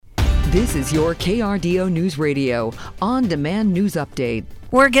This is your KRDO News Radio on-demand news update.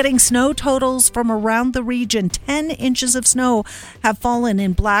 We're getting snow totals from around the region. 10 inches of snow have fallen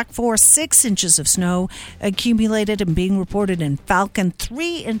in Black Forest, 6 inches of snow accumulated and being reported in Falcon,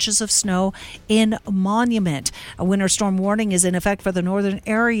 3 inches of snow in Monument. A winter storm warning is in effect for the northern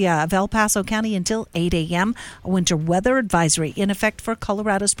area of El Paso County until 8 a.m. A winter weather advisory in effect for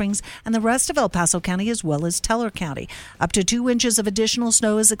Colorado Springs and the rest of El Paso County as well as Teller County. Up to 2 inches of additional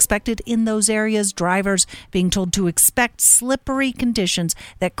snow is expected in those areas. Drivers being told to expect slippery conditions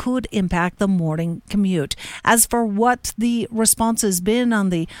that could impact the morning commute. As for what the response has been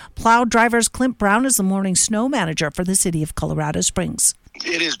on the plowed drivers, Clint Brown is the morning snow manager for the city of Colorado Springs.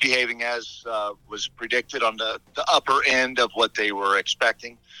 It is behaving as was predicted on the upper end of what they were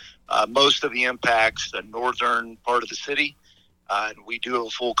expecting. Most of the impacts, the northern part of the city, and we do have a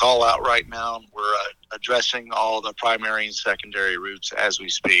full call out right now. We're addressing all the primary and secondary routes as we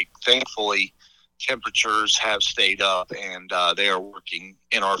speak. Thankfully, temperatures have stayed up and they are working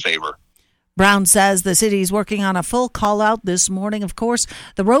in our favor. Brown says the city is working on a full call out this morning. Of course,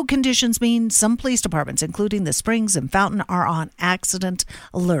 the road conditions mean some police departments, including the Springs and Fountain, are on accident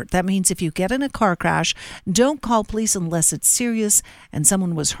alert. That means if you get in a car crash, don't call police unless it's serious and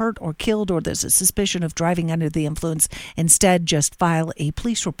someone was hurt or killed or there's a suspicion of driving under the influence. Instead, just file a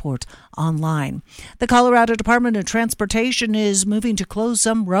police report online. The Colorado Department of Transportation is moving to close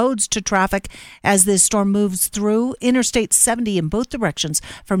some roads to traffic as this storm moves through. Interstate 70 in both directions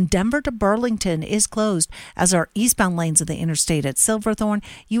from Denver to Burlington is closed, as are eastbound lanes of the interstate at Silverthorne,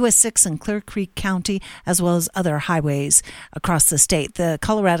 US 6 and Clear Creek County, as well as other highways across the state. The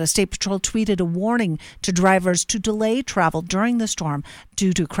Colorado State Patrol tweeted a warning to drivers to delay travel during the storm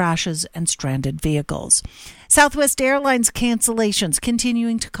due to crashes and stranded vehicles. Southwest Airlines cancellations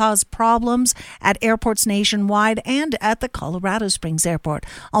continuing to cause problems at airports nationwide and at the Colorado Springs Airport.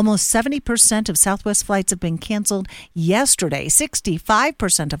 Almost 70% of Southwest flights have been canceled yesterday.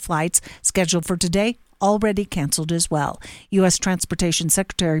 65% of flights scheduled for today already canceled as well. U.S. Transportation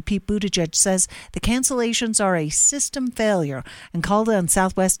Secretary Pete Buttigieg says the cancellations are a system failure and called on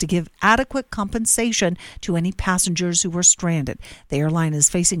Southwest to give adequate compensation to any passengers who were stranded. The airline is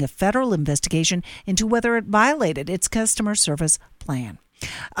facing a federal investigation into whether it violated its customer service plan.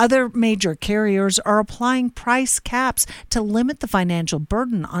 Other major carriers are applying price caps to limit the financial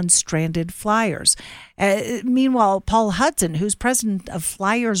burden on stranded flyers. Meanwhile, Paul Hudson, who's president of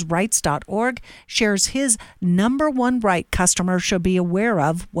FlyersRights.org, shares his number one right customers should be aware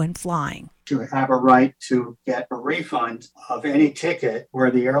of when flying. To have a right to get a refund of any ticket where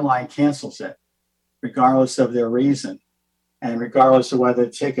the airline cancels it, regardless of their reason, and regardless of whether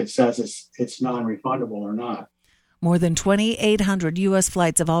the ticket says it's non-refundable or not. More than 2,800 U.S.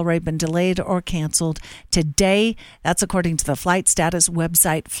 flights have already been delayed or canceled today. That's according to the flight status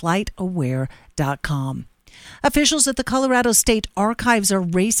website, FlightAware.com. Officials at the Colorado State Archives are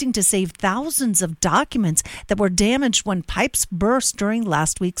racing to save thousands of documents that were damaged when pipes burst during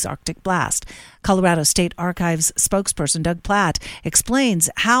last week's Arctic blast. Colorado State Archives spokesperson Doug Platt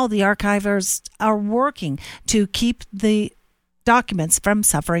explains how the archivers are working to keep the documents from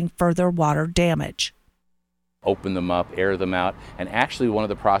suffering further water damage. Open them up, air them out, and actually one of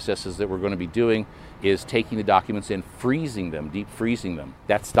the processes that we're going to be doing is taking the documents and freezing them, deep freezing them.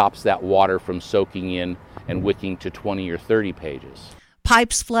 That stops that water from soaking in and wicking to 20 or 30 pages.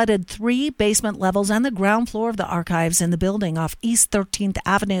 Pipes flooded 3 basement levels and the ground floor of the archives in the building off East 13th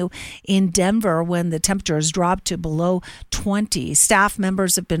Avenue in Denver when the temperatures dropped to below 20. Staff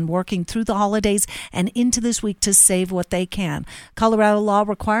members have been working through the holidays and into this week to save what they can. Colorado law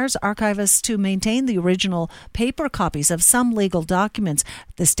requires archivists to maintain the original paper copies of some legal documents.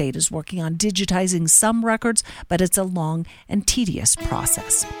 The state is working on digitizing some records, but it's a long and tedious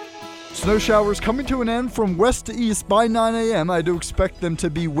process. Snow showers coming to an end from west to east by 9 a.m. I do expect them to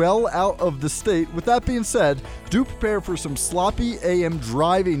be well out of the state. With that being said, do prepare for some sloppy a.m.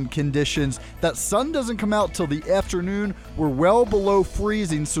 driving conditions. That sun doesn't come out till the afternoon. We're well below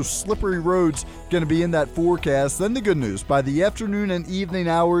freezing, so slippery roads going to be in that forecast. Then the good news, by the afternoon and evening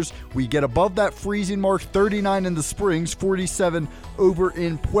hours, we get above that freezing mark, 39 in the Springs, 47 over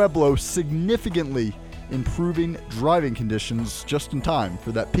in Pueblo, significantly improving driving conditions just in time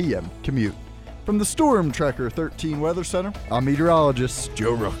for that PM commute. From the Storm Tracker 13 Weather Center, I'm meteorologist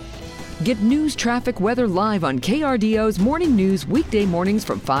Joe Rook. Get news, traffic, weather live on KRDO's Morning News weekday mornings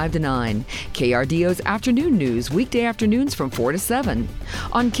from 5 to 9. KRDO's Afternoon News weekday afternoons from 4 to 7.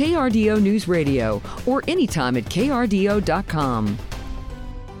 On KRDO News Radio or anytime at KRDO.com.